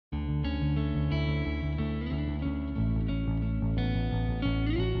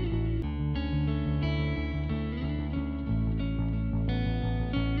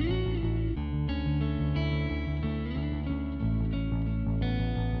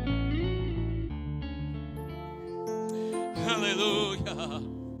Hallelujah.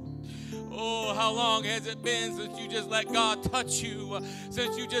 Oh, how long has it been since you just let God touch you,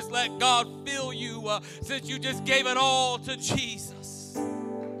 since you just let God fill you, since you just gave it all to Jesus?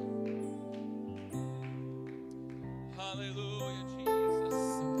 Hallelujah, Jesus.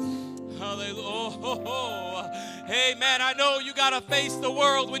 Hallelujah. Oh, hey, man, I know you got to face the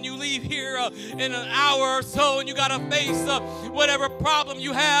world when you leave here in an hour or so, and you got to face whatever problem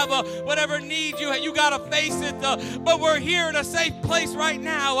you have, whatever need you got to face it. But we're here in a safe place right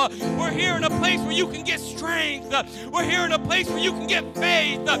now. We're here in a place where you can get strength. We're here in a place where you can get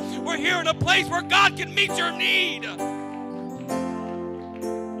faith. We're here in a place where God can meet your need.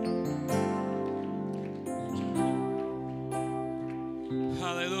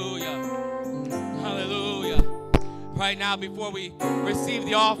 Hallelujah. Hallelujah. Right now, before we receive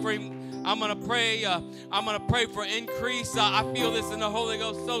the offering, I'm going to pray. I'm going to pray for increase. I feel this in the Holy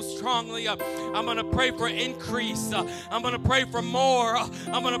Ghost so strongly. I'm going to pray for increase. I'm going to pray for more.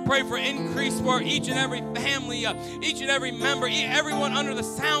 I'm going to pray for increase for each and every family, each and every member, everyone under the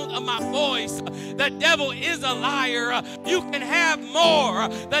sound of my voice. The devil is a liar. You can have more.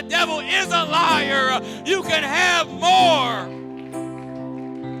 The devil is a liar. You can have more.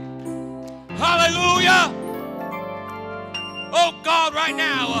 Hallelujah. Oh, God, right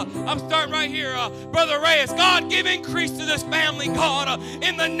now, I'm starting right here. Brother Reyes, God, give increase to this family, God,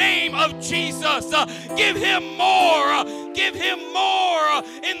 in the name of Jesus. Give him more. Give him more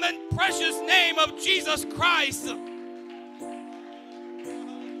in the precious name of Jesus Christ.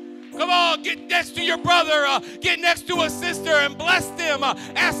 Come on, get next to your brother. Get next to a sister and bless them.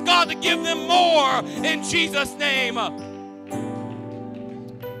 Ask God to give them more in Jesus' name.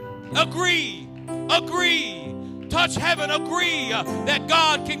 Agree. Agree. Touch heaven, agree that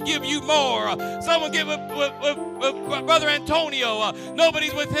God can give you more. Someone get with Brother Antonio.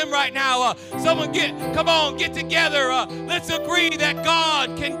 Nobody's with him right now. Someone come on, get together. Let's agree that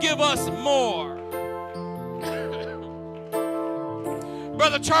God can give us more.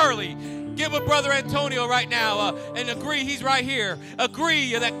 Brother Charlie, get with Brother Antonio right now and agree, he's right here.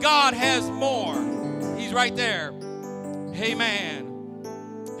 Agree that God has more. He's right there. Amen.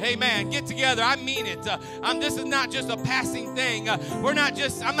 Amen. Get together. I mean it. This is not just a passing thing.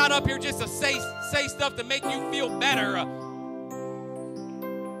 I'm not up here just to say stuff to make you feel better.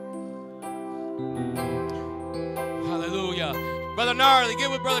 Hallelujah. Brother Gnarly,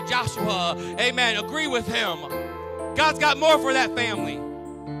 get with Brother Joshua. Amen. Agree with him. God's got more for that family.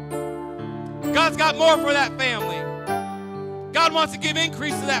 God's got more for that family. God wants to give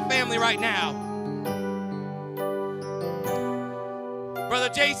increase to that family right now. Brother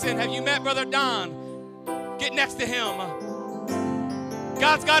Jason, have you met Brother Don? Get next to him.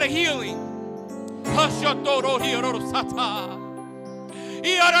 God's got a healing.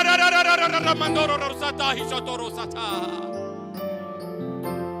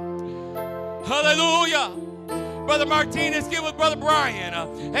 Hallelujah. Brother Martinez, get with Brother Brian.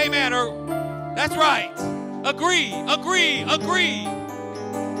 Amen. That's right. Agree, agree, agree.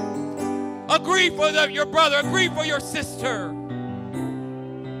 Agree for your brother. Agree for your sister.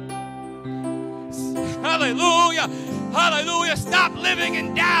 Hallelujah. Hallelujah. Stop living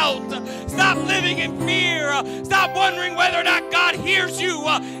in doubt. Stop living in fear. Stop wondering whether or not God hears you.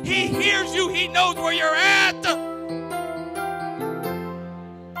 He hears you. He knows where you're at.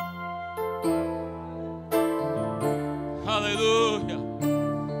 Hallelujah.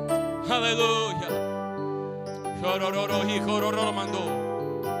 Hallelujah.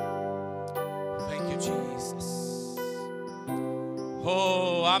 Thank you, Jesus.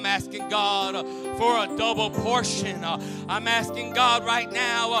 Oh, I'm asking God for a double portion. I'm asking God right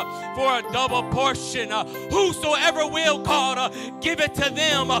now for a double portion. Whosoever will, God, give it to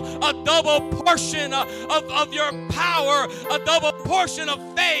them. A double portion of your power, a double portion of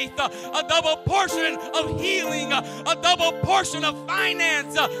faith, a double portion of healing, a double portion of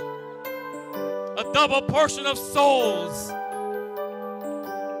finance, a double portion of souls.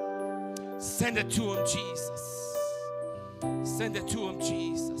 Send it to him, Jesus. Send it to him,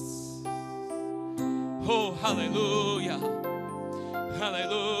 Jesus. Oh, hallelujah.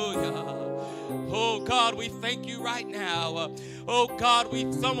 Hallelujah. Oh, God, we thank you right now. Oh, God, we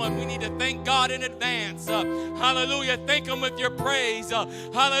need to thank God in advance. Hallelujah. Thank him with your praise.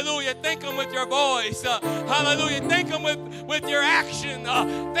 Hallelujah. Thank him with your voice. Hallelujah. Thank him with your action.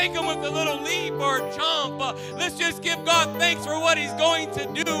 Thank him with a little leap or jump. Let's just give God thanks for what he's going to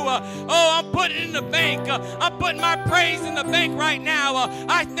do. Oh, I'm putting it in the bank. I'm putting my praise in the bank right now.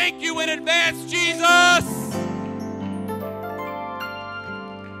 I thank you in advance, Jesus.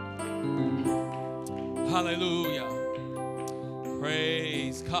 Hallelujah.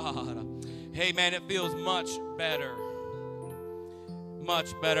 Praise God. Hey, man, it feels much better.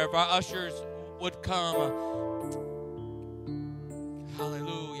 Much better. If our ushers would come.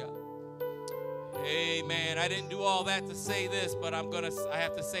 Hallelujah. Amen. I didn't do all that to say this, but I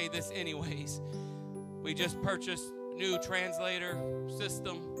have to say this anyways. We just purchased new translator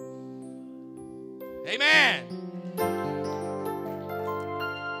system. Amen.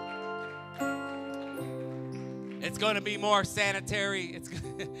 It's going to be more sanitary.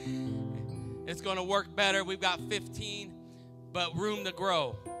 It's going to work better. We've got 15, but room to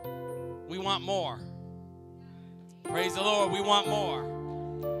grow. We want more. Praise the Lord. We want more.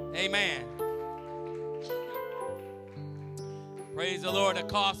 Amen. Praise the Lord. The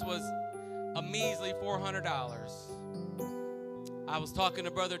cost was a measly $400. I was talking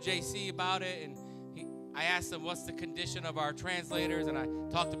to Brother JC about it, and I asked him what's the condition of our translators, and I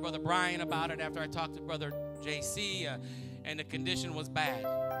talked to Brother Brian about it after I talked to Brother JC, and the condition was bad.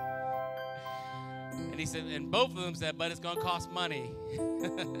 And he said, and both of them said, but it's going to cost money.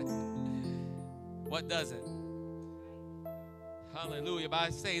 What doesn't? Hallelujah. But I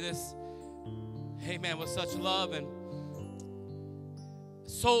say this, amen, with such love, and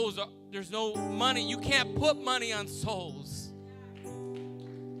souls are, there's no money. You can't put money on souls.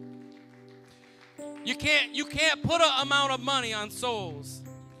 You can't put an amount of money on souls.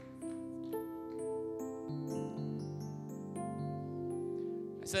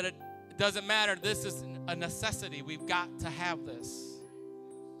 I said it doesn't matter. This is a necessity. We've got to have this.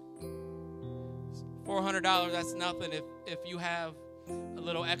 $400, that's nothing. If you have a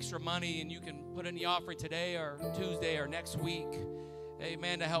little extra money and you can put in the offering today or Tuesday or next week,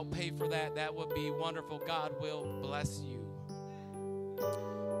 amen, to help pay for that, that would be wonderful. God will bless you.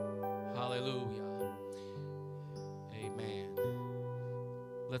 Hallelujah. Amen.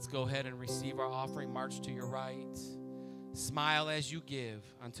 Let's go ahead and receive our offering. March to your right. Smile as you give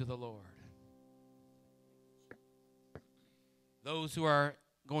unto the Lord. Those who are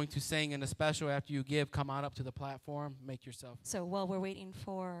going to sing in a special after you give, come on up to the platform. Make yourself. So while we're waiting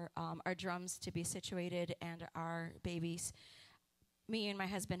for our drums to be situated and our babies, me and my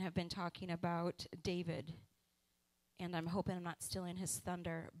husband have been talking about David, and I'm hoping I'm not stealing his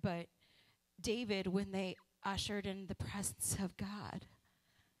thunder, but David, when they ushered in the presence of God,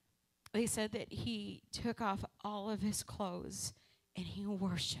 they said that he took off all of his clothes and he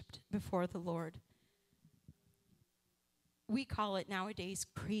worshiped before the Lord. We call it nowadays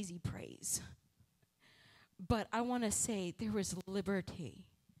crazy praise. But I want to say there was liberty,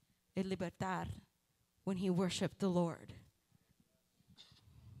 libertad, when he worshiped the Lord.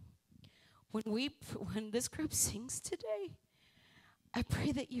 When this group sings today, I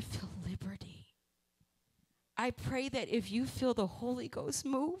pray that you feel liberty. I pray that if you feel the Holy Ghost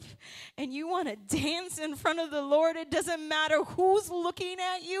move and you want to dance in front of the Lord, it doesn't matter who's looking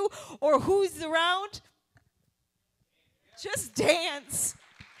at you or who's around. Just dance.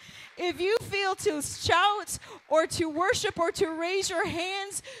 If you feel to shout or to worship or to raise your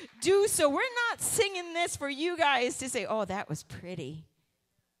hands, do so. We're not singing this for you guys to say, oh, that was pretty.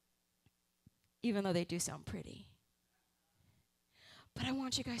 Even though they do sound pretty. But I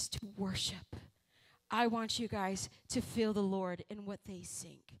want you guys to worship. I want you guys to feel the Lord in what they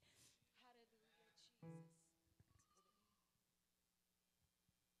sing.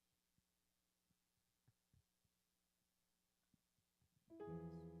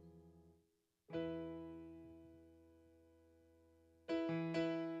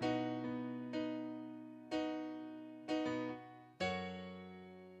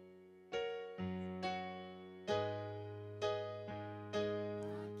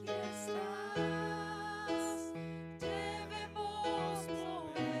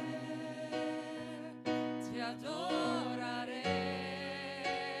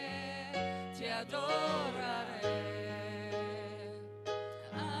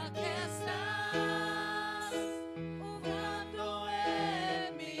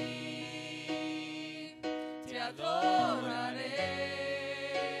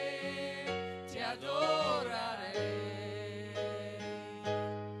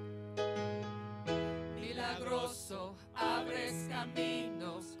 Abres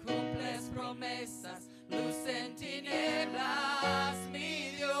caminos, cumples promesas, luz en tinieblas,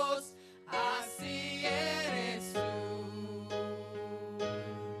 mi Dios, así es.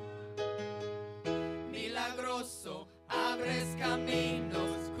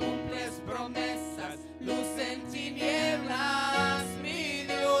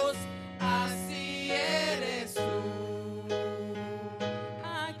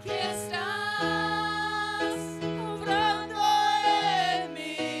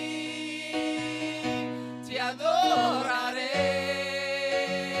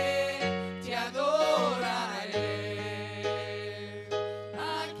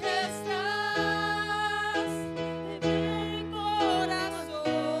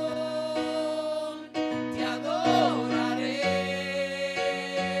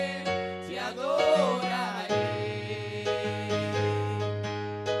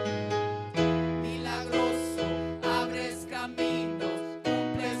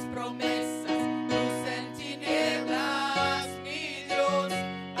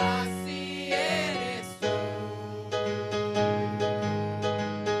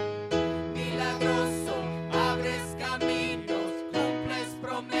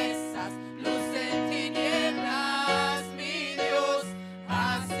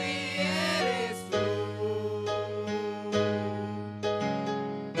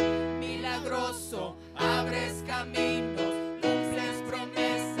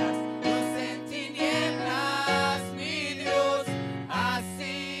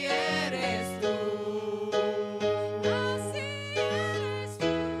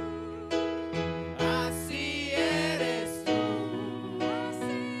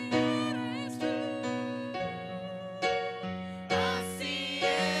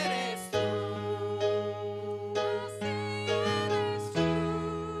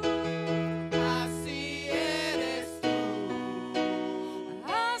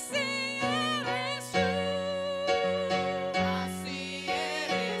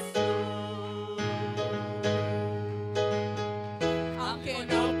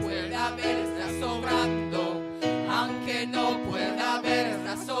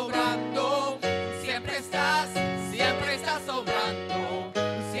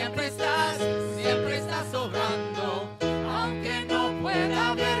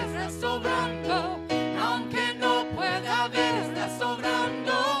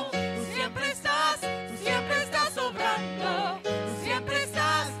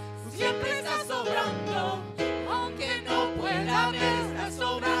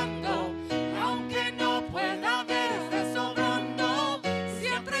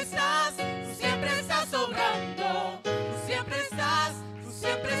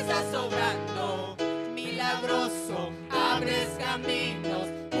 caminos,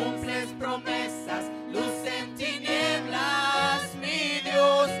 cumples promesas, luz en tinieblas, mi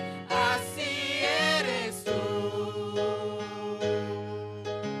Dios, así eres tú.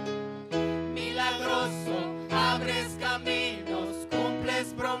 Milagroso, abres caminos,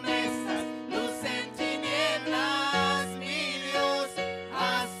 cumples promesas, luz en tinieblas, mi Dios,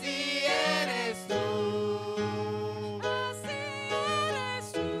 así eres tú. Así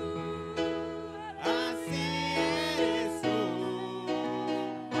eres tú. Así eres tú.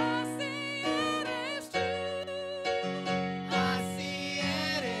 Así eres tú. Así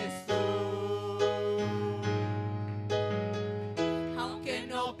eres tú. Aunque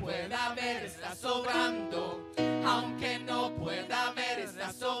no pueda ver, estás sobrando. Aunque no pueda ver,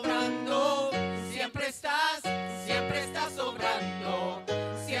 estás sobrando. Siempre estás sobrando.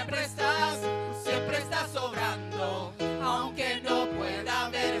 Siempre estás sobrando. Aunque no pueda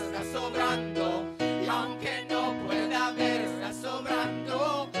ver, estás sobrando. Aunque no pueda ver, estás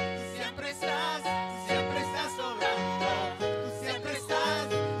sobrando. Siempre estás sobrando. Siempre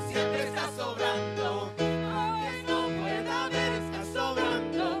estás sobrando. Aunque no pueda ver, estás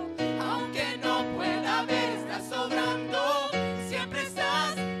sobrando. Aunque no pueda ver, estás sobrando. Siempre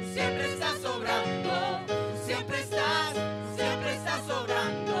estás sobrando. Siempre estás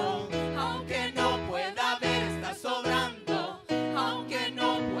sobrando. Aunque no pueda ver, estás sobrando. Aunque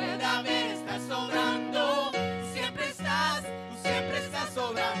no pueda ver, estás sobrando. Siempre estás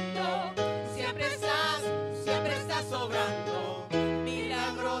sobrando. Siempre estás sobrando.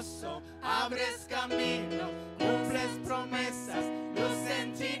 Milagroso, abres camino, cumples promesas, luz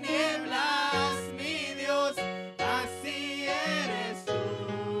en tinieblas, mi Dios, así eres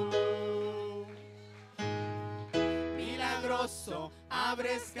tú. Milagroso,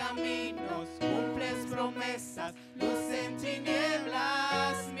 abres caminos, cumples promesas, luz en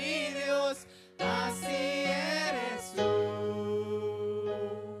tinieblas, mi Dios, así eres tú.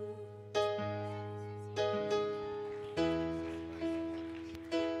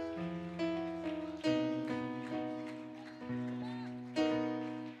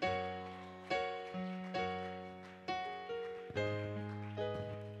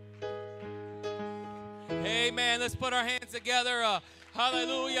 Amen. Let's put our hands together.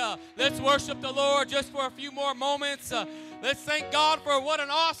 Hallelujah. Let's worship the Lord just for a few more moments. Let's thank God for what an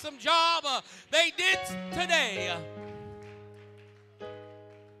awesome job they did today.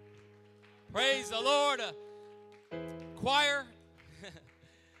 Praise the Lord. Choir.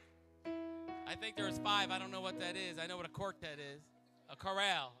 I think there's 5. I don't know what that is. I know what a quartet is. A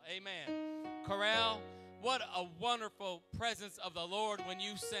chorale. Amen. Chorale. What a wonderful presence of the Lord when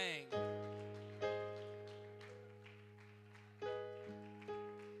you sang.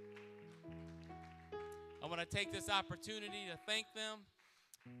 I want to take this opportunity to thank them,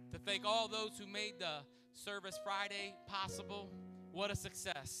 to thank all those who made the service Friday possible. What a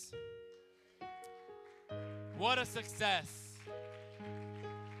success. What a success.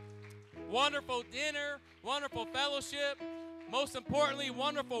 Wonderful dinner, wonderful fellowship, most importantly,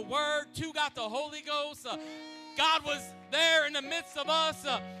 wonderful word. 2 got the Holy Ghost. God was there in the midst of us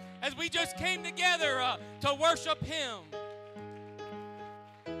as we just came together to worship Him.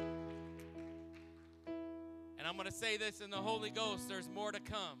 And I'm going to say this in the Holy Ghost, there's more to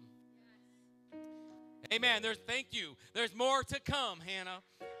come. Amen. Thank you. There's more to come, Hannah.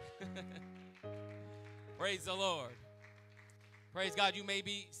 Praise the Lord. Praise God. You may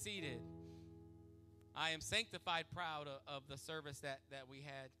be seated. I am sanctified proud of the service that we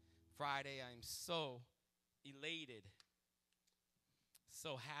had Friday. I am so elated,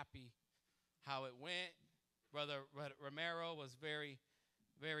 so happy how it went. Brother Romero was very,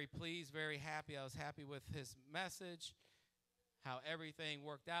 very pleased, very happy. I was happy with his message, how everything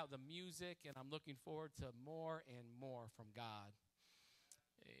worked out, the music, and I'm looking forward to more and more from God.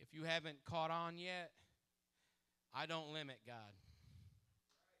 If you haven't caught on yet, I don't limit God.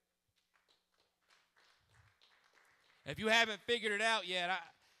 If you haven't figured it out yet,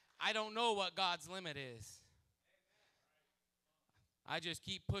 I don't know what God's limit is. I just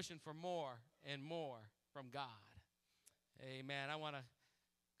keep pushing for more and more from God. Amen. I want to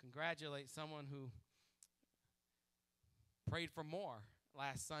congratulate someone who prayed for more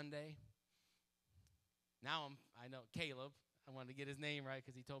last Sunday. Now I know Caleb. I wanted to get his name right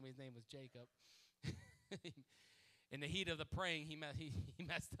because he told me his name was Jacob. In the heat of the praying, he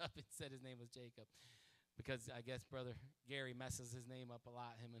messed up and said his name was Jacob. Because I guess Brother Gary messes his name up a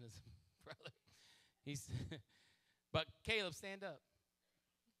lot, him and his brother. But Caleb, stand up.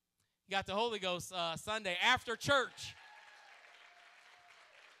 You got the Holy Ghost Sunday after church.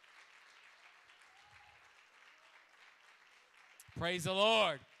 Praise the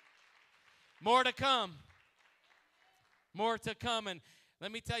Lord. More to come. More to come. And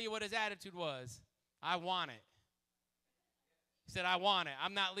let me tell you what his attitude was. I want it. He said, I want it.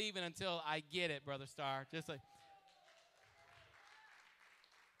 I'm not leaving until I get it, Brother Star. Just like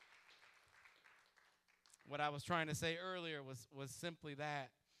what I was trying to say earlier was simply that.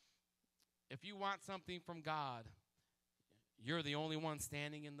 If you want something from God, you're the only one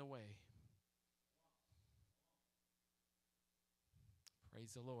standing in the way.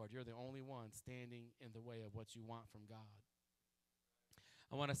 Praise the Lord. You're the only one standing in the way of what you want from God.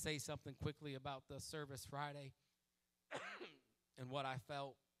 I want to say something quickly about the service Friday and what I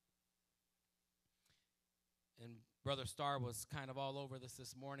felt. And Brother Starr was kind of all over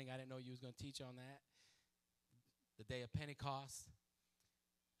this morning. I didn't know you was going to teach on that, the day of Pentecost.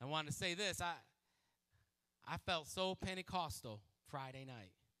 I wanted to say this. I felt so Pentecostal Friday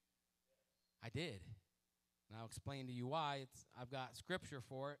night. I did. And I'll explain to you why. I've got scripture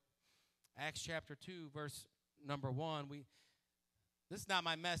for it. Acts chapter 2, verse number 1. This is not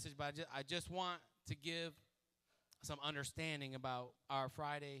my message, but I just want to give some understanding about our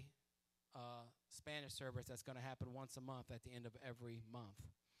Friday Spanish service that's going to happen once a month at the end of every month.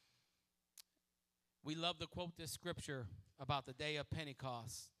 We love to quote this scripture about the day of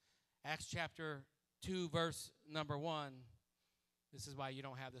Pentecost. Acts chapter 2, verse number 1. This is why you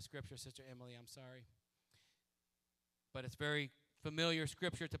don't have the scripture, Sister Emily. I'm sorry. But it's very familiar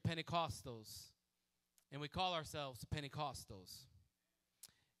scripture to Pentecostals. And we call ourselves Pentecostals.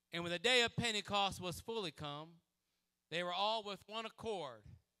 And when the day of Pentecost was fully come, they were all with one accord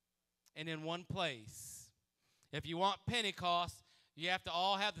and in one place. If you want Pentecost, you have to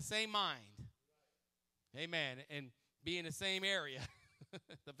all have the same mind. Amen. And be in the same area.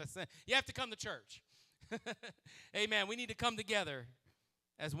 You have to come to church. Amen. We need to come together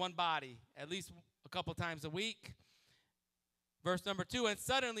as one body at least a couple times a week. Verse number 2, and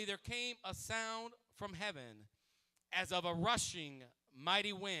suddenly there came a sound from heaven as of a rushing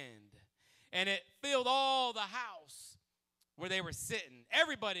mighty wind, and it filled all the house where they were sitting.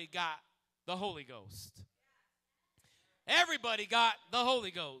 Everybody got the Holy Ghost. Everybody got the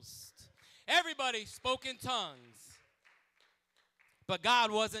Holy Ghost. Everybody spoke in tongues. But God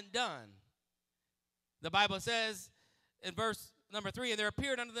wasn't done. The Bible says in verse number 3, and there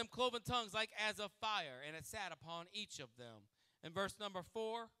appeared unto them cloven tongues like as of fire, and it sat upon each of them. In verse number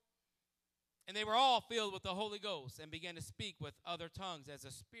 4, and they were all filled with the Holy Ghost and began to speak with other tongues as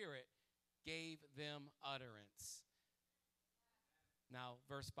the Spirit gave them utterance. Now,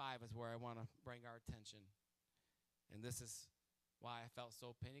 verse 5 is where I want to bring our attention. And this is why I felt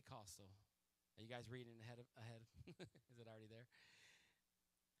so Pentecostal. Are you guys reading ahead? Is it already there?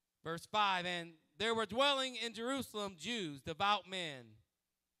 Verse 5, and there were dwelling in Jerusalem Jews, devout men,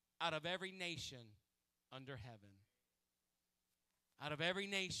 out of every nation under heaven. Out of every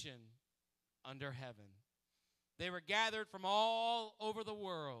nation under heaven. They were gathered from all over the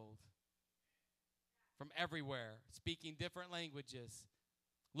world, from everywhere, speaking different languages,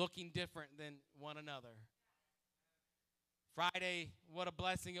 looking different than one another. Friday, what a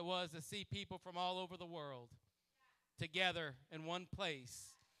blessing it was to see people from all over the world together in one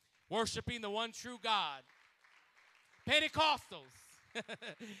place, worshiping the one true God. Pentecostals.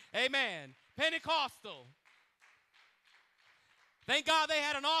 Amen. Pentecostal. Thank God they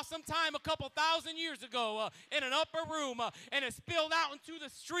had an awesome time a couple thousand years ago in an upper room, and it spilled out into the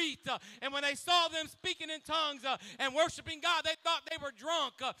street. And when they saw them speaking in tongues and worshiping God, they thought they were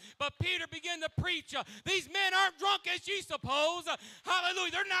drunk. But Peter began to preach. These men aren't drunk as ye suppose.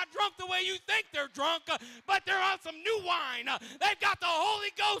 Hallelujah. They're not drunk the way you think they're drunk, but they're on some new wine. They've got the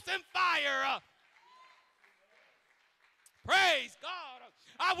Holy Ghost and fire. Praise God.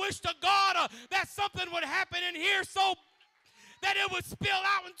 I wish to God that something would happen in here so that it would spill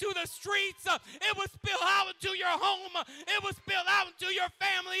out into the streets. It would spill out into your home. It would spill out into your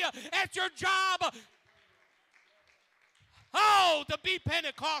family, at your job. Oh, to be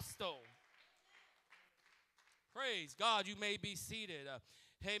Pentecostal. Praise God. You may be seated.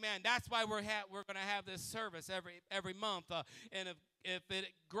 Amen. That's why we're going to have this service every month. And if it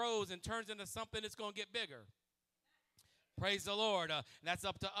grows and turns into something, it's going to get bigger. Praise the Lord. That's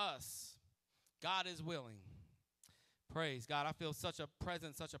up to us. God is willing. Praise God. I feel such a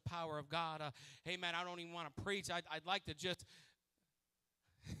presence, such a power of God. Amen. I don't even want to preach. I'd like to just,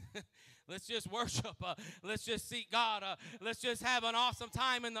 let's just worship. Let's just seek God. Let's just have an awesome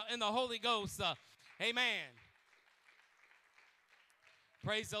time in the Holy Ghost. Amen.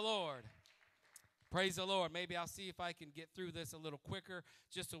 Praise the Lord. Praise the Lord. Maybe I'll see if I can get through this a little quicker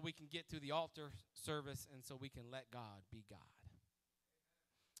just so we can get to the altar service and so we can let God be God.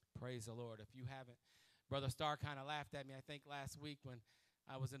 Praise the Lord. If you haven't, Brother Starr kind of laughed at me, I think, last week when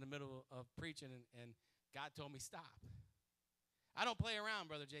I was in the middle of preaching and God told me stop. I don't play around,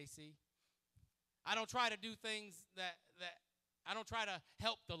 Brother JC. I don't try to do things that I don't try to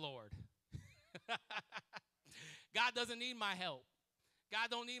help the Lord. God doesn't need my help. God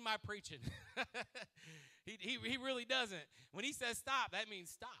don't need my preaching. he really doesn't. When he says stop, that means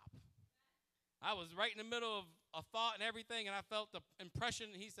stop. I was right in the middle of a thought and everything, and I felt the impression,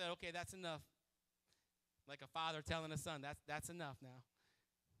 and he said, okay, that's enough. Like a father telling a son, that's enough now.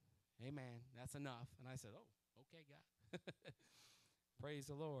 Amen. That's enough. And I said, oh, okay, God. Praise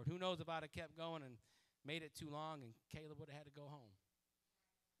the Lord. Who knows if I'd have kept going and made it too long and Caleb would have had to go home.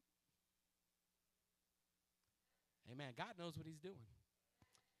 Amen. God knows what he's doing.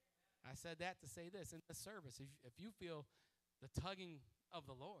 I said that to say this. In the service, if you feel the tugging of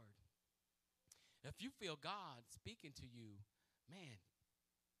the Lord, if you feel God speaking to you, man,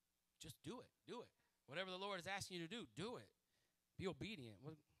 just do it. Do it. Whatever the Lord is asking you to do, do it. Be obedient.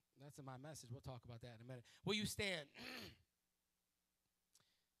 Well, that's in my message. We'll talk about that in a minute. Will you stand?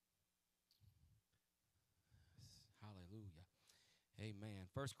 Hallelujah. Amen.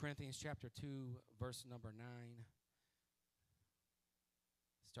 1 Corinthians chapter 2, verse number 9.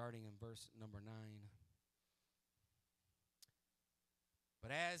 Starting in verse number 9.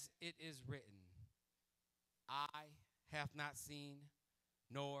 But as it is written, eye hath not seen,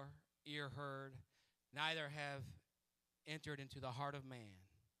 nor ear heard, neither have entered into the heart of man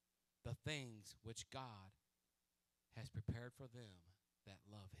the things which God has prepared for them that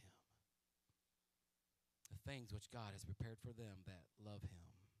love him. The things which God has prepared for them that love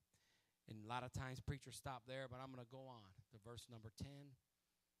him. And a lot of times preachers stop there, but I'm going to go on to verse number 10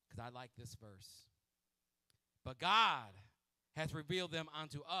 because I like this verse. But God hath revealed them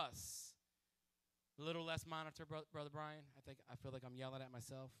unto us. A little less monitor, Brother Brian. I feel like I'm yelling at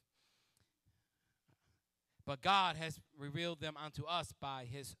myself. But God has revealed them unto us by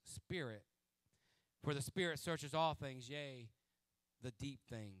his Spirit. For the Spirit searches all things, yea, the deep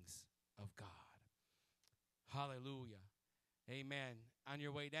things of God. Hallelujah. Amen. On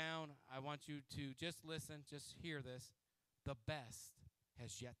your way down, I want you to just listen, just hear this. The best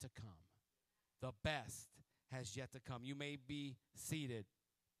has yet to come. The best has yet to come. You may be seated.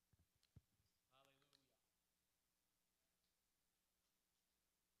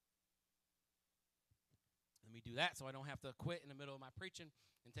 Let me do that so I don't have to quit in the middle of my preaching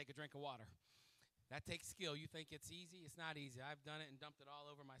and take a drink of water. That takes skill. You think it's easy? It's not easy. I've done it and dumped it all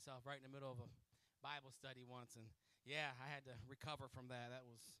over myself right in the middle of a Bible study once. And, yeah, I had to recover from that. That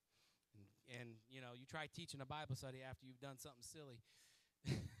was, and you know, you try teaching a Bible study after you've done something silly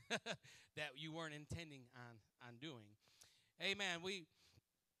that you weren't intending on doing. Amen. We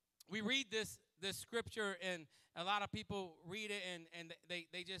read this scripture, and a lot of people read it, and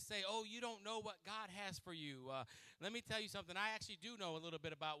they just say, oh, you don't know what God has for you. Let me tell you something. I actually do know a little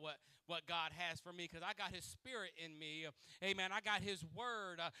bit about what God has for me because I got his Spirit in me. Amen. I got his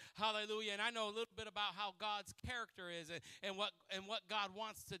word. Hallelujah. And I know a little bit about how God's character is and what God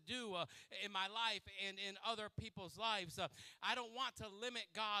wants to do in my life and in other people's lives. I don't want to limit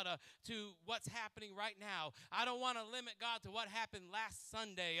God to what's happening right now. I don't want to limit God to what happened last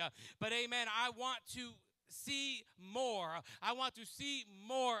Sunday. But amen, I want to see more. I want to see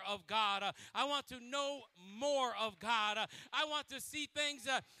more of God. I want to know more of God. I want to see things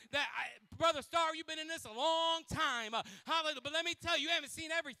Brother Starr, you've been in this a long time. Hallelujah. But let me tell you, you haven't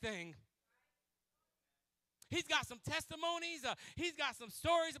seen everything. He's got some testimonies. He's got some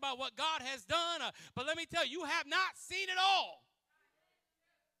stories about what God has done. But let me tell you, you have not seen it all.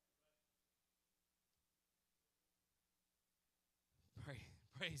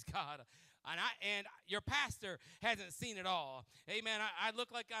 Praise God. And your pastor hasn't seen it all. Amen. I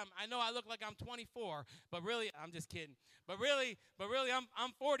look like I know I look like I'm 24, but really, I'm just kidding. But really,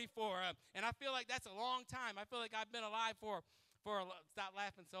 I'm 44, and I feel like that's a long time. I feel like I've been alive for stop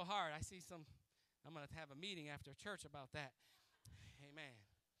laughing so hard. I see some. I'm going to have a meeting after church about that. Amen.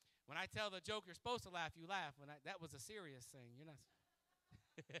 When I tell the joke, you're supposed to laugh, you laugh. That was a serious thing. You're not.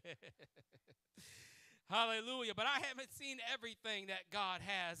 Hallelujah. But I haven't seen everything that God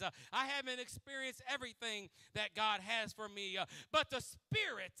has. I haven't experienced everything that God has for me. But the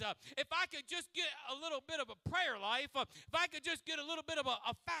Spirit, if I could just get a little bit of a prayer life, if I could just get a little bit of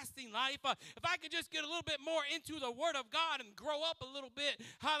a fasting life, if I could just get a little bit more into the Word of God and grow up a little bit,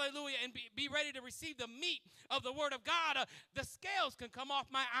 hallelujah, and be ready to receive the meat of the Word of God, the scales can come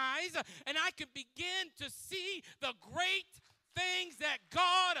off my eyes and I can begin to see the great things that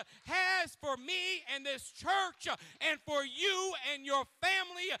God has for me and this church and for you and your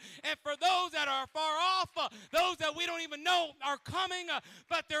family and for those that are far off, those that we don't even know are coming,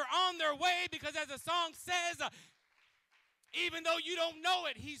 but they're on their way because as the song says, even though you don't know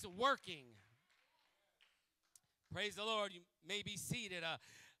it, he's working. Praise the Lord. You may be seated.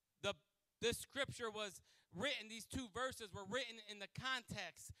 This scripture was written, these two verses were written in the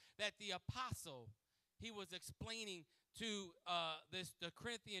context that the apostle, he was explaining to the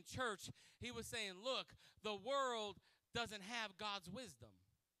Corinthian church. He was saying, look, the world doesn't have God's wisdom.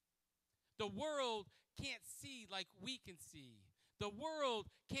 The world can't see like we can see. The world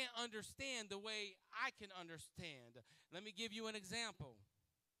can't understand the way I can understand. Let me give you an example.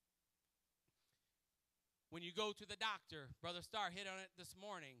 When you go to the doctor, Brother Starr hit on it this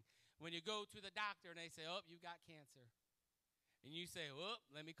morning. When you go to the doctor and they say, oh, you've got cancer. And you say, oh,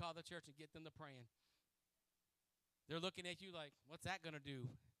 let me call the church and get them to praying. They're looking at you like, what's that going to do?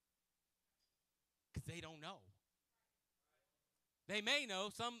 Because they don't know. They may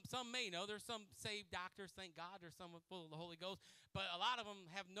know. Some may know. There's some saved doctors, thank God. There's some full of the Holy Ghost. But a lot of them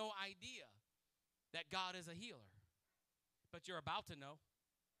have no idea that God is a healer. But you're about to know.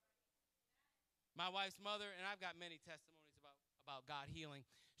 My wife's mother, and I've got many testimonies about God healing.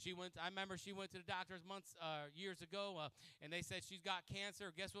 I remember she went to the doctors years ago, and they said she's got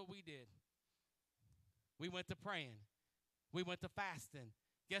cancer. Guess what we did? We went to praying. We went to fasting.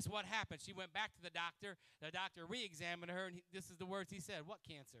 Guess what happened? She went back to the doctor. The doctor re-examined her, and this is the words he said. What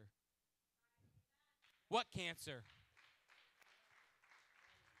cancer? What cancer?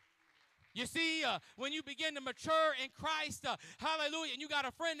 You see, when you begin to mature in Christ, hallelujah, and you got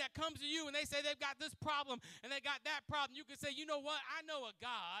a friend that comes to you and they say they've got this problem and they got that problem, you can say, you know what? I know a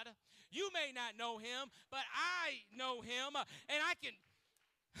God. You may not know him, but I know him, and I can,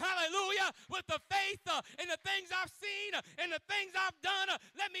 hallelujah, with the faith and the things I've seen and the things I've done,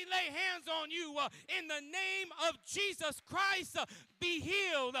 let me lay hands on you in the name of Jesus Christ. Be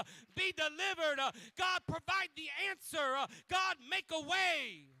healed, be delivered. God, provide the answer. God, make a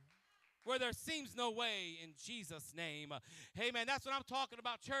way where there seems no way, in Jesus' name. Hey, man, that's what I'm talking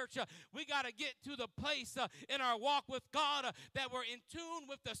about, church. We got to get to the place in our walk with God that we're in tune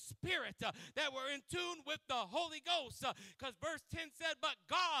with the Spirit, that we're in tune with the Holy Ghost. Because verse 10 said, but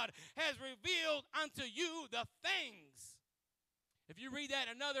God has revealed unto you the things. If you read that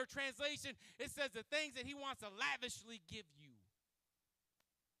in another translation, it says the things that he wants to lavishly give you.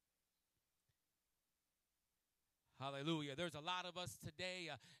 Hallelujah. There's a lot of us today,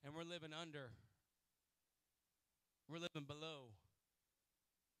 and we're living under. We're living below.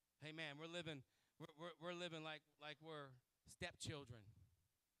 Hey, man, we're living like we're stepchildren.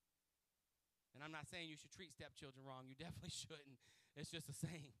 And I'm not saying you should treat stepchildren wrong. You definitely shouldn't. It's just a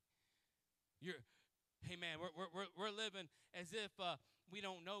saying. Hey, man, we're living as if we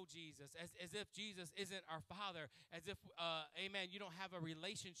don't know Jesus, as if Jesus isn't our Father, as if, amen, you don't have a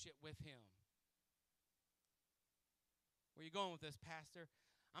relationship with him. Where you going with this, Pastor?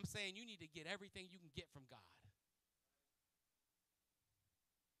 I'm saying you need to get everything you can get from God.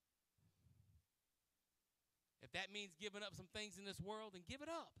 If that means giving up some things in this world, then give it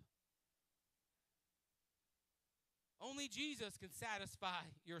up. Only Jesus can satisfy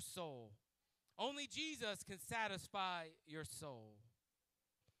your soul. Only Jesus can satisfy your soul.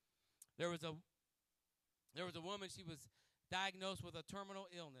 There was a woman, she was diagnosed with a terminal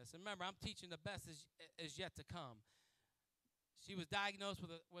illness. And remember, I'm teaching the best is yet to come. She was diagnosed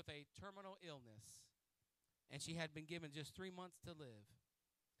with a terminal illness, and she had been given just 3 months to live.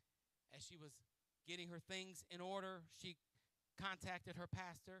 As she was getting her things in order, she contacted her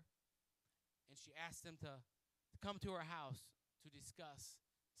pastor, and she asked him to come to her house to discuss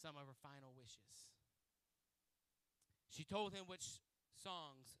some of her final wishes. She told him which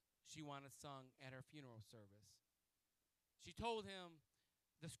songs she wanted sung at her funeral service. She told him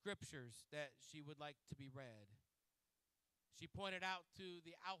the scriptures that she would like to be read. She pointed out to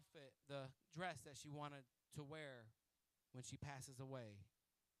the outfit, the dress that she wanted to wear when she passes away.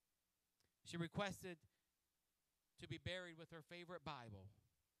 She requested to be buried with her favorite Bible.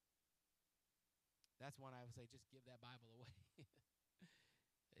 That's one I would say, just give that Bible away.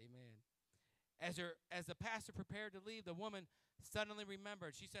 Amen. As the pastor prepared to leave, the woman suddenly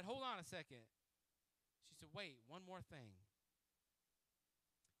remembered. She said, hold on a second. She said, wait, one more thing.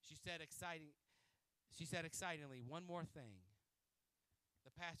 She said excitingly, one more thing. The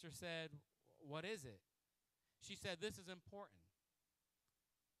pastor said, what is it? She said, this is important.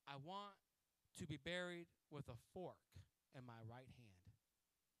 I want to be buried with a fork in my right hand.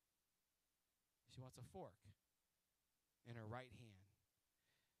 She wants a fork in her right hand.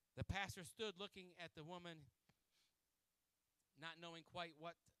 The pastor stood looking at the woman, not knowing quite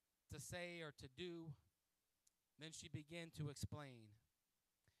what to say or to do. Then she began to explain.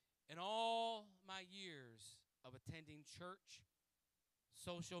 In all my years of attending church,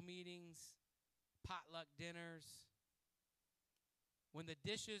 social meetings, potluck dinners, when the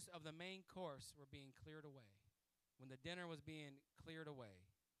dishes of the main course were being cleared away, when the dinner was being cleared away,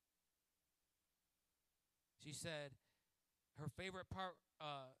 she said her favorite part,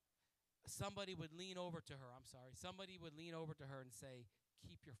 somebody would lean over to her. Somebody would lean over to her and say,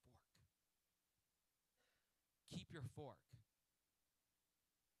 keep your fork. Keep your fork.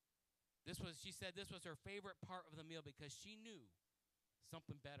 She said this was her favorite part of the meal because she knew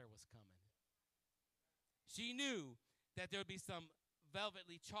something better was coming. She knew that there would be some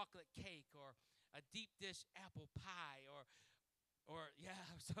velvety chocolate cake or a deep dish apple pie or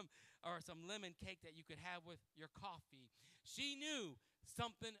some lemon cake that you could have with your coffee. She knew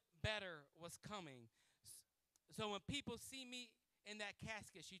something better was coming. So when people see me in that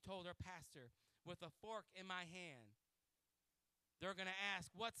casket, she told her pastor, with a fork in my hand, they're going to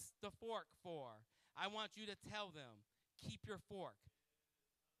ask, what's the fork for? I want you to tell them, keep your fork.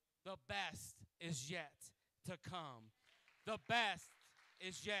 The best is yet to come. The best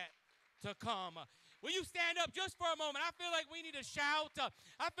is yet to come. Will you stand up just for a moment? I feel like we need to shout.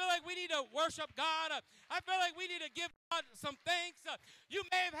 I feel like we need to worship God. I feel like we need to give God some thanks. You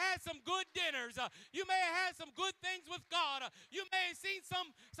may have had some good dinners. You may have had some good things with God. You may have seen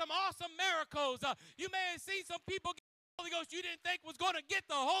some awesome miracles. You may have seen some people get the Holy Ghost you didn't think was going to get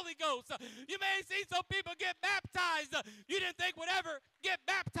the Holy Ghost. You may have seen some people get baptized you didn't think would ever get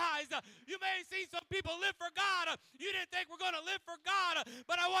baptized. You may have seen some people live for God you didn't think were going to live for God.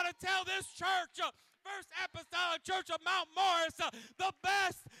 But I want to tell this church, First Apostolic Church of Mount Morris, the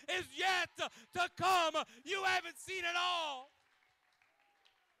best is yet to come. You haven't seen it all.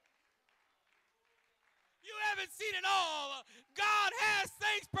 You haven't seen it all. God has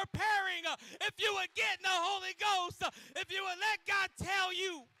things preparing. If you would get in the Holy Ghost, if you would let God tell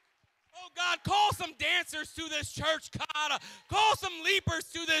you, oh God, call some dancers to this church, God. Call some leapers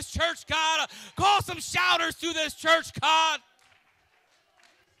to this church, God. Call some shouters to this church, God.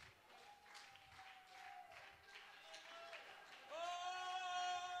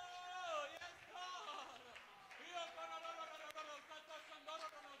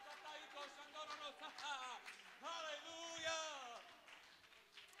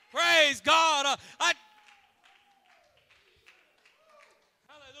 Praise God. Hallelujah.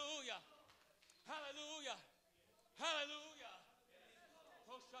 Hallelujah. Hallelujah.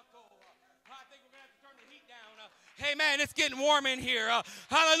 I think we're going to have to turn the heat down. Hey, man, it's getting warm in here.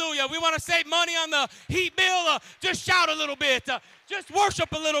 Hallelujah. We want to save money on the heat bill. Just shout a little bit. Just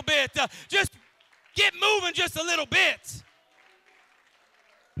worship a little bit. Just get moving just a little bit.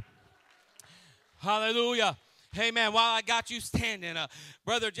 Hallelujah. Hey, man, while I got you standing,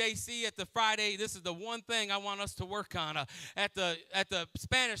 Brother JC at the Friday, this is the one thing I want us to work on. At the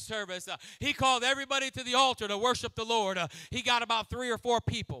Spanish service, he called everybody to the altar to worship the Lord. He got about 3 or 4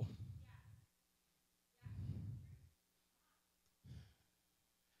 people.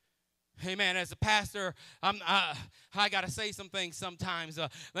 Hey, man, as a pastor, I got to say some things sometimes.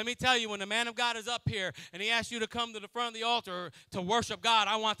 Let me tell you, when the man of God is up here and he asks you to come to the front of the altar to worship God,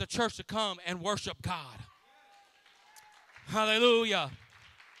 I want the church to come and worship God. Hallelujah.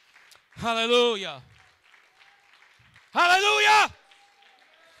 Hallelujah. Hallelujah.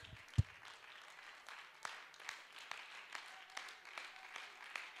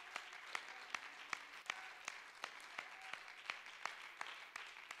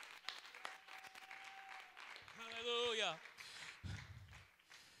 Hallelujah.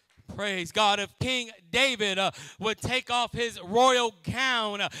 Praise God. If King David would take off his royal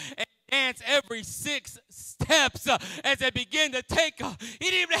gown and dance every 6 steps as they begin to take off, he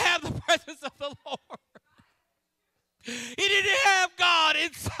didn't even have the presence of the Lord. He didn't have God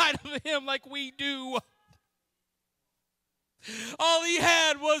inside of him like we do. All he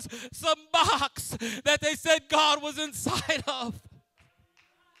had was some box that they said God was inside of.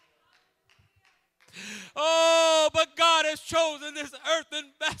 Oh, but God has chosen this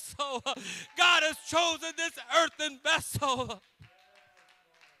earthen vessel. God has chosen this earthen vessel.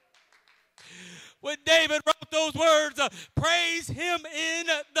 When David wrote those words, praise him in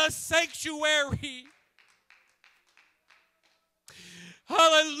the sanctuary.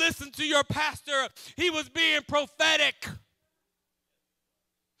 Hallelujah. Listen to your pastor. He was being prophetic.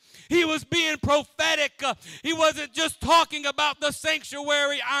 He was being prophetic. He wasn't just talking about the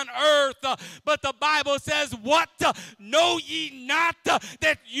sanctuary on earth, but the Bible says, what? Know ye not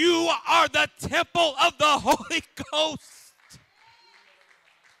that you are the temple of the Holy Ghost?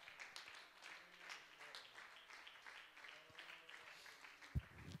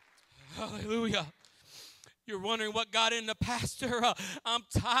 Hallelujah. You're wondering what got into pastor. I'm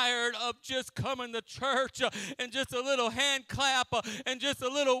tired of just coming to church and just a little hand clap and just a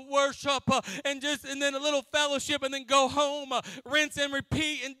little worship and then a little fellowship and then go home, rinse and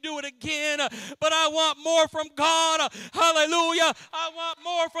repeat and do it again. But I want more from God. Hallelujah. I want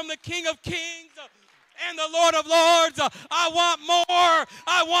more from the King of Kings and the Lord of Lords. I want more.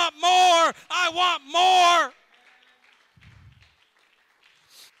 I want more. I want more.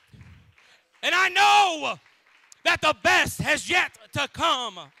 And I know that the best has yet to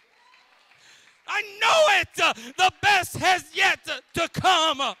come. I know it. The best has yet to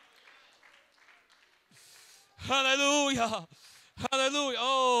come. Hallelujah. Hallelujah.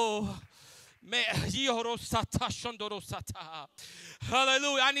 Oh, man.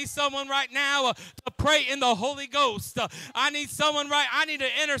 Hallelujah. I need someone right now to pray in the Holy Ghost. I need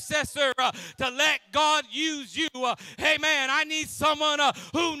an intercessor to let God use you. Amen. I need someone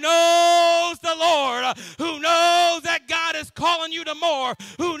who knows the Lord, who knows that God is calling you to more,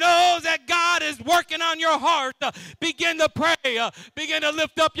 who knows that God is working on your heart. Begin to pray. Begin to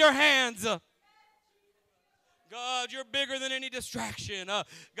lift up your hands. God, you're bigger than any distraction.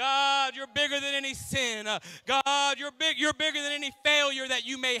 God, you're bigger than any sin. God, you're bigger than any failure that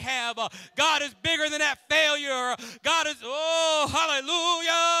you may have. God is bigger than that failure. God is, oh,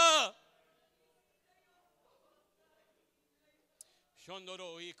 hallelujah.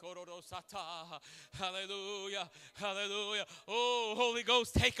 Hallelujah. Hallelujah. Oh, Holy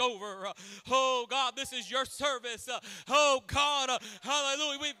Ghost, take over. Oh, God, this is your service. Oh, God,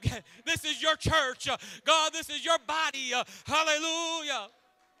 hallelujah. This is your church. God, this is your body. Hallelujah.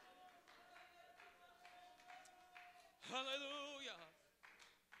 Hallelujah.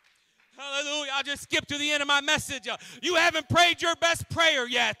 Hallelujah. I just skipped to the end of my message. You haven't prayed your best prayer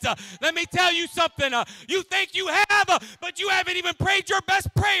yet. Let me tell you something. You think you have, but you haven't even prayed your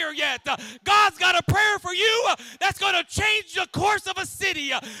best prayer yet. God's got a prayer for you that's going to change the course of a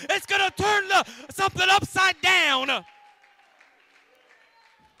city. It's going to turn something upside down.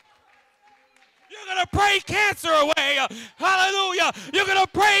 You're going to pray cancer away. Hallelujah. You're going to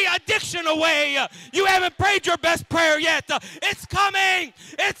pray addiction away. You haven't prayed your best prayer yet. It's coming.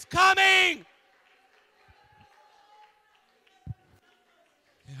 It's coming.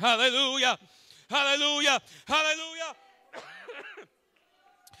 Hallelujah. Hallelujah. Hallelujah.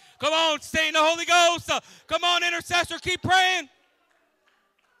 Come on, stay in the Holy Ghost. Come on, intercessor, keep praying.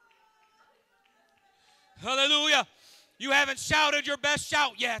 Hallelujah. You haven't shouted your best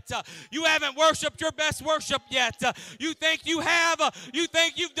shout yet. You haven't worshiped your best worship yet. You think you have. You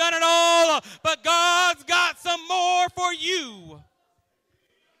think you've done it all. But God's got some more for you.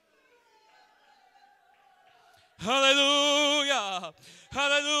 Hallelujah.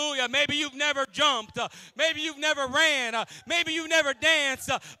 Hallelujah. Maybe you've never jumped. Maybe you've never ran. Maybe you've never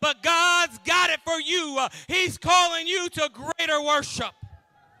danced. But God's got it for you. He's calling you to greater worship.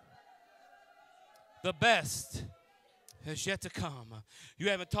 The best has yet to come. You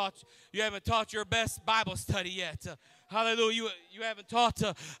haven't taught your best Bible study yet. Hallelujah. You haven't taught,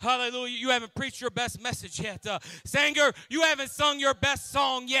 hallelujah, you haven't preached your best message yet. Singer, you haven't sung your best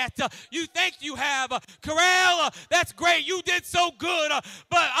song yet. You think you have. Corral, that's great. You did so good.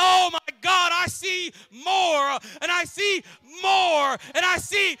 But, oh, my God, I see more, and I see more, and I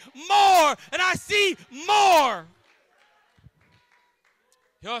see more, and I see more.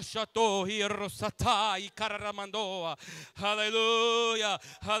 Hallelujah.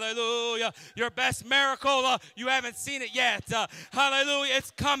 Hallelujah. Your best miracle, you haven't seen it yet. Hallelujah.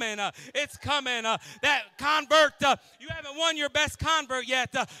 It's coming. It's coming. That convert, you haven't won your best convert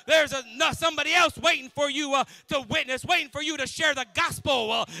yet. There's somebody else waiting for you to witness, waiting for you to share the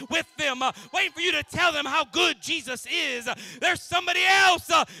gospel with them, waiting for you to tell them how good Jesus is. There's somebody else.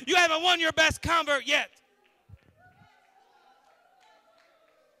 You haven't won your best convert yet.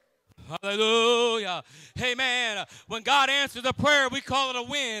 Hallelujah. Amen. When God answers a prayer, we call it a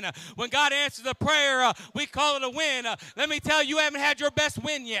win. When God answers a prayer, we call it a win. Let me tell you, you haven't had your best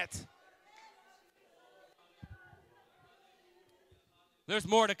win yet. There's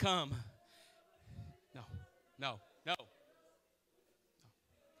more to come. No.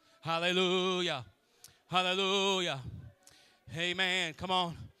 Hallelujah. Hallelujah. Amen. Come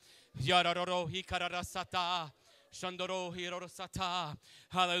on.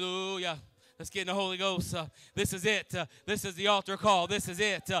 Hallelujah. Let's get in the Holy Ghost. This is it. This is the altar call. This is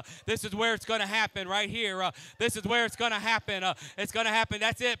it. This is where it's going to happen right here. This is where it's going to happen. It's going to happen.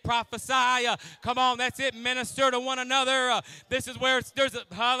 That's it. Prophesy. Come on. That's it. Minister to one another. This is where there's a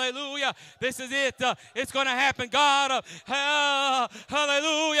hallelujah. This is it. It's going to happen. God,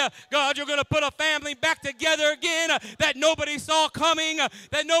 hallelujah. God, you're going to put a family back together again that nobody saw coming,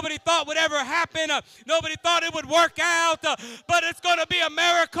 that nobody thought would ever happen. Nobody thought it would work out, but it's going to be a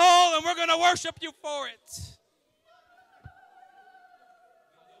miracle, and we're going to worship you for it.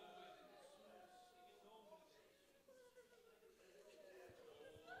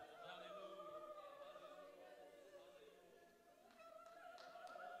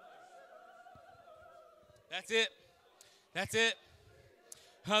 That's it. That's it.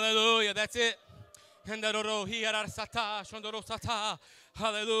 Hallelujah. That's it.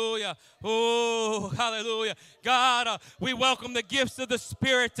 Hallelujah. Oh, hallelujah. God, we welcome the gifts of the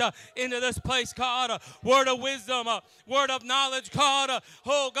Spirit into this place, God. Word of wisdom, word of knowledge, God.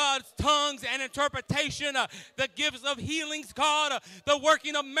 Oh, God's tongues and interpretation, the gifts of healings, God. The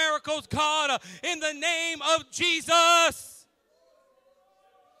working of miracles, God. In the name of Jesus.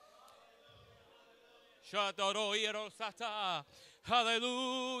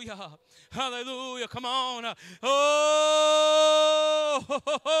 Hallelujah. Hallelujah. Come on.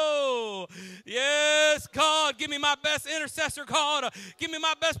 Oh, yes, God. Give me my best intercessor, God. Give me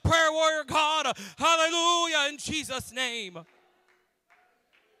my best prayer warrior, God. Hallelujah. In Jesus' name.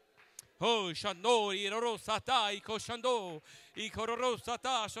 Oh, shando, irorosata, ikoshando,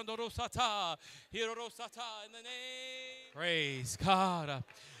 ikororosata, shandorosata, irorosata, in the name. Praise God.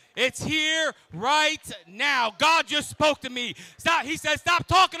 It's here right now. God just spoke to me. Stop. He said, stop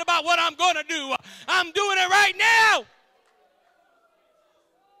talking about what I'm going to do. I'm doing it right now.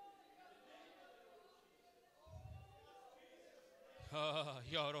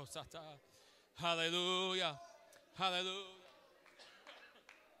 Hallelujah. Hallelujah.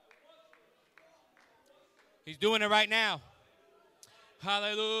 He's doing it right now.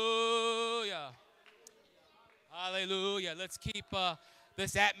 Hallelujah. Hallelujah. Let's keep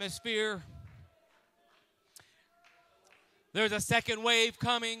this atmosphere. There's a second wave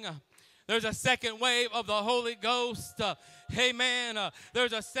coming. There's a second wave of the Holy Ghost. Amen.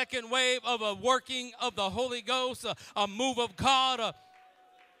 There's a second wave of a working of the Holy Ghost, a move of God.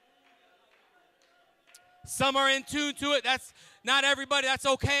 Some are in tune to it. That's not everybody. That's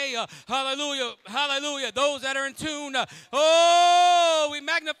okay. Hallelujah. Hallelujah. Those that are in tune. Oh, we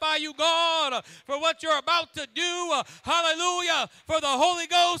magnify you, God, for what you're about to do. Hallelujah. For the Holy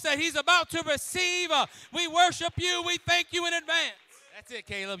Ghost that he's about to receive. We worship you. We thank you in advance. That's it,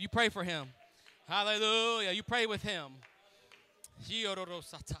 Caleb. You pray for him. Hallelujah. You pray with him.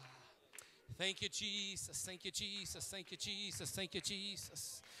 Thank you, Jesus. Thank you, Jesus. Thank you, Jesus. Thank you,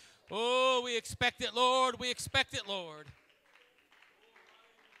 Jesus. Oh, we expect it, Lord. We expect it, Lord.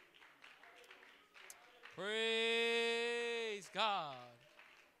 Praise God.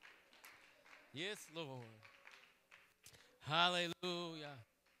 Yes, Lord. Hallelujah.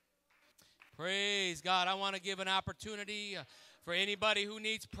 Praise God. I want to give an opportunity for anybody who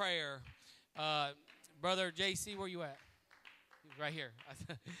needs prayer. Brother JC, where you at? He's right here.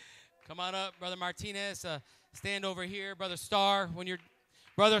 Come on up, Brother Martinez. Stand over here. Brother Starr,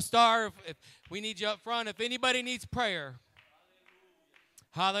 Brother Starr, if we need you up front. If anybody needs prayer.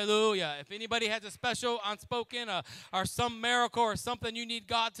 Hallelujah. If anybody has a special unspoken or some miracle or something you need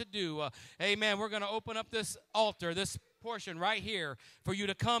God to do, amen, we're going to open up this altar, this portion right here for you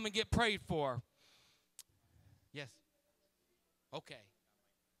to come and get prayed for. Yes. Okay.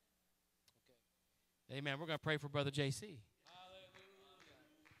 Amen. We're going to pray for Brother JC. Hallelujah.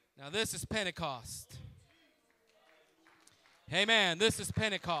 Now this is Pentecost. Amen. This is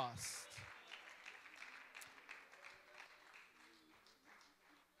Pentecost.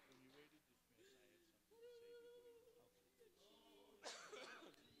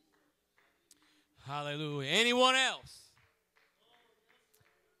 Hallelujah. Anyone else?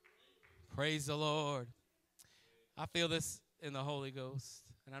 Praise the Lord. I feel this in the Holy Ghost,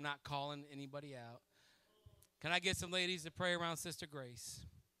 and I'm not calling anybody out. Can I get some ladies to pray around Sister Grace?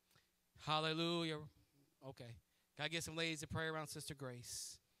 Hallelujah. Okay. Can I get some ladies to pray around Sister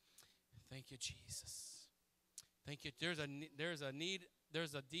Grace? Thank you, Jesus. Thank you. There's a need.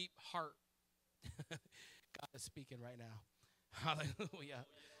 There's a deep heart. God is speaking right now. Hallelujah.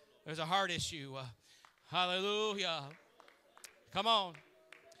 There's a heart issue. Hallelujah. Come on.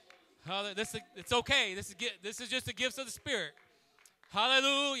 It's okay. This is just the gifts of the Spirit.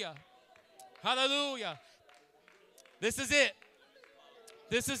 Hallelujah. Hallelujah. This is it.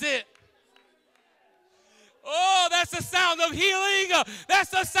 This is it. Oh, That's the sound of healing.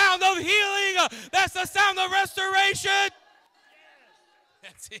 That's the sound of healing. That's the sound of restoration.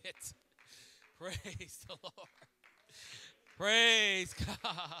 That's it. Praise the Lord. Praise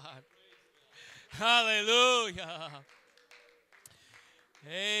God. Hallelujah.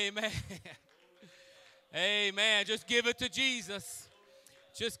 Amen. Amen. Just give it to Jesus.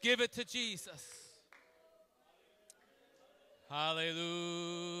 Just give it to Jesus.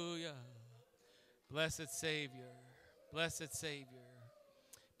 Hallelujah. Blessed Savior. Blessed Savior.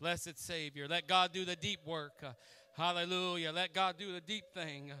 Blessed Savior. Let God do the deep work. Hallelujah. Let God do the deep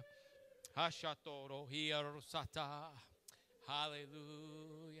thing. Hallelujah.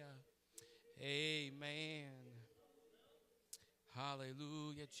 Amen.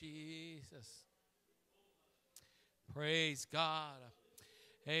 Hallelujah, Jesus. Praise God.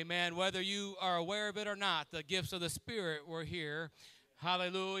 Amen. Whether you are aware of it or not, the gifts of the Spirit were here.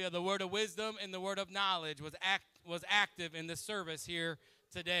 Hallelujah. The word of wisdom and the word of knowledge was active in the service here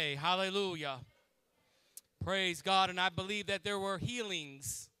today. Hallelujah. Praise God. And I believe that there were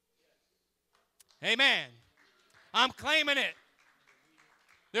healings. Amen. I'm claiming it.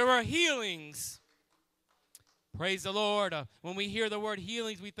 There were healings. Praise the Lord. When we hear the word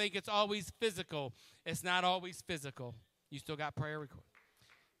healings, we think it's always physical. It's not always physical. You still got prayer record.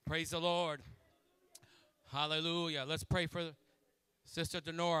 Praise the Lord. Hallelujah. Let's pray for Sister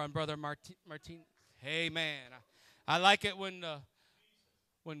Denora and Brother Martin. Amen. I like it when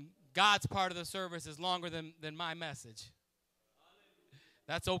God's part of the service is longer than my message.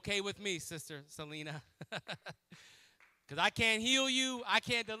 That's okay with me, Sister Selena. Because I can't heal you. I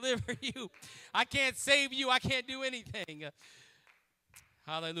can't deliver you. I can't save you. I can't do anything.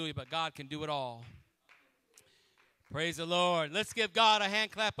 Hallelujah. But God can do it all. Praise the Lord. Let's give God a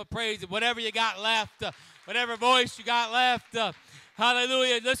hand clap of praise. Whatever you got left, whatever voice you got left,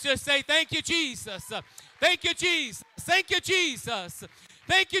 hallelujah. Let's just say, thank you, Jesus. Thank you, Jesus. Thank you, Jesus.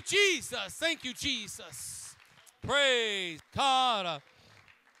 Thank you, Jesus. Thank you, Jesus. Praise God.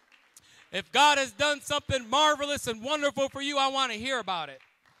 If God has done something marvelous and wonderful for you, I want to hear about it.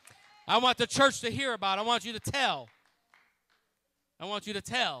 I want the church to hear about it. I want you to tell. I want you to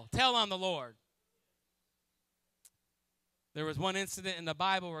tell. Tell on the Lord. There was one incident in the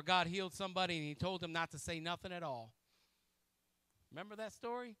Bible where God healed somebody and he told him not to say nothing at all. Remember that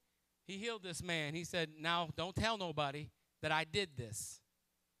story? He healed this man. He said, now don't tell nobody that I did this.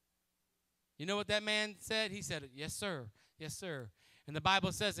 You know what that man said? He said, yes, sir. Yes, sir. And the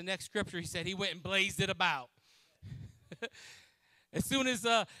Bible says the next scripture, he said he went and blazed it about. As soon as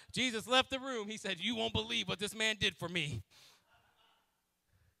Jesus left the room, he said, you won't believe what this man did for me.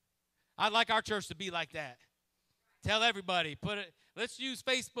 I'd like our church to be like that. Tell everybody. Let's use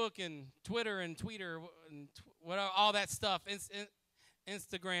Facebook and Twitter and Tweeter and all that stuff,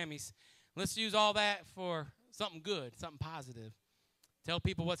 Instagrammies. Let's use all that for something good, something positive. Tell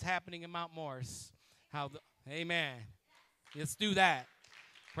people what's happening in Mount Morris. Amen. Let's do that.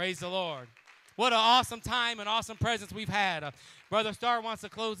 Praise the Lord. What an awesome time and awesome presence we've had. Brother Starr wants to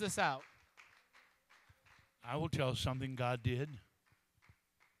close this out. I will tell something God did.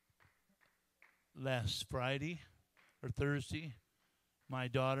 Last Friday or Thursday, my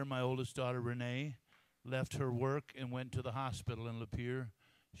oldest daughter, Renee, left her work and went to the hospital in Lapeer.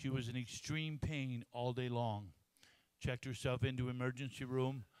 She was in extreme pain all day long. Checked herself into emergency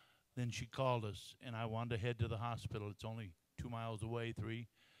room. Then she called us, and I wanted to head to the hospital. It's only 2 miles away, 3.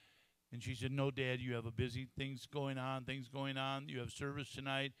 And she said, no, Dad, you have things going on. You have service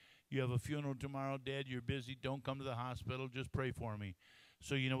tonight. You have a funeral tomorrow. Dad, you're busy. Don't come to the hospital. Just pray for me.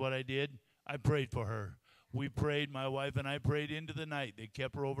 So you know what I did? I prayed for her. We prayed, my wife and I prayed into the night. They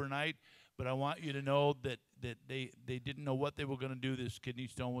kept her overnight, but I want you to know that they didn't know what they were going to do. This kidney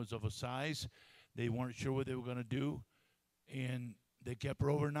stone was of a size. They weren't sure what they were going to do, and they kept her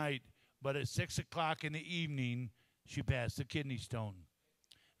overnight. But at 6 o'clock in the evening, she passed the kidney stone.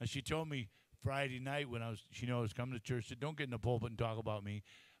 And she told me Friday night when she knew I was coming to church, said, don't get in the pulpit and talk about me.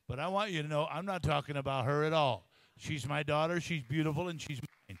 But I want you to know I'm not talking about her at all. She's my daughter. She's beautiful, and she's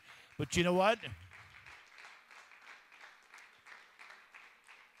mine. But you know what?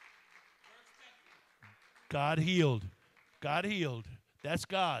 God healed. God healed. That's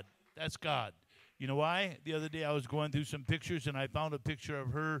God. That's God. You know why? The other day I was going through some pictures, and I found a picture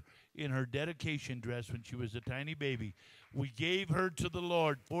of her in her dedication dress when she was a tiny baby. We gave her to the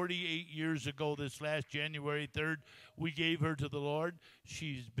Lord 48 years ago this last January 3rd. We gave her to the Lord.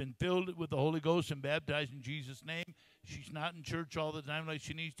 She's been filled with the Holy Ghost and baptized in Jesus' name. She's not in church all the time like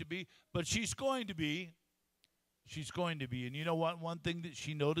she needs to be, but she's going to be. She's going to be. And you know what? One thing that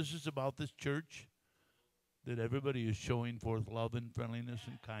she notices about this church, that everybody is showing forth love and friendliness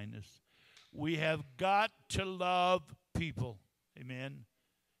and kindness. We have got to love people. Amen.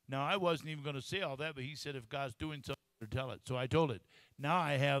 Now, I wasn't even going to say all that, but he said if God's doing something, tell it. So I told it. Now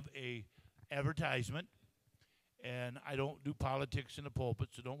I have a advertisement, and I don't do politics in the pulpit,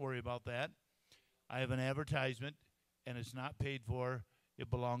 so don't worry about that. I have an advertisement, and it's not paid for. It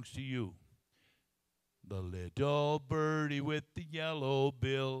belongs to you. The little birdie with the yellow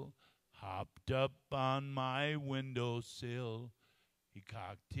bill hopped up on my windowsill. He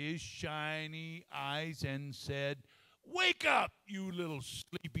cocked his shiny eyes and said, "Wake up, you little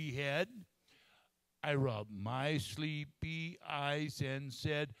sleepyhead." I rubbed my sleepy eyes and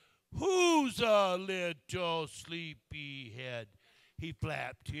said, "Who's a little sleepyhead?" He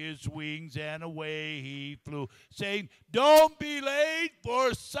flapped his wings and away he flew, saying, "Don't be late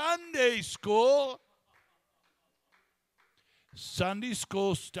for Sunday school." Sunday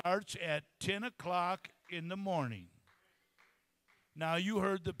school starts at 10 o'clock in the morning. Now, you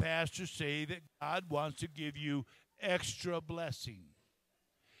heard the pastor say that God wants to give you extra blessing.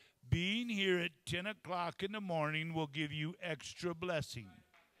 Being here at 10 o'clock in the morning will give you extra blessing.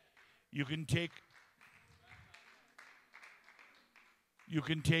 You can take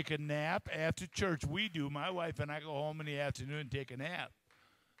a nap after church. We do. My wife and I go home in the afternoon and take a nap.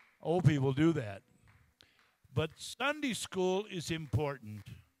 Old people do that. But Sunday school is important.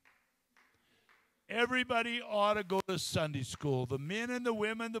 Everybody ought to go to Sunday school. The men and the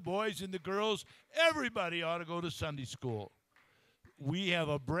women, the boys and the girls, everybody ought to go to Sunday school. We have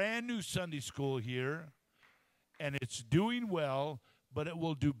a brand new Sunday school here, and it's doing well, but it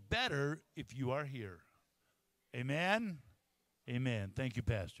will do better if you are here. Amen? Amen. Thank you,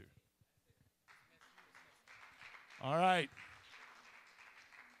 Pastor. All right.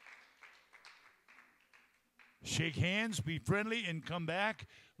 Shake hands, be friendly, and come back.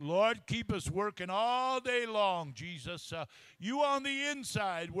 Lord, keep us working all day long, Jesus. You on the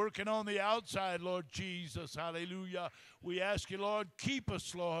inside, working on the outside, Lord Jesus. Hallelujah. We ask you, Lord, keep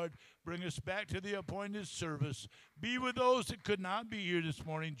us, Lord. Bring us back to the appointed service. Be with those that could not be here this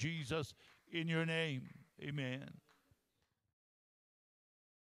morning, Jesus, in your name. Amen.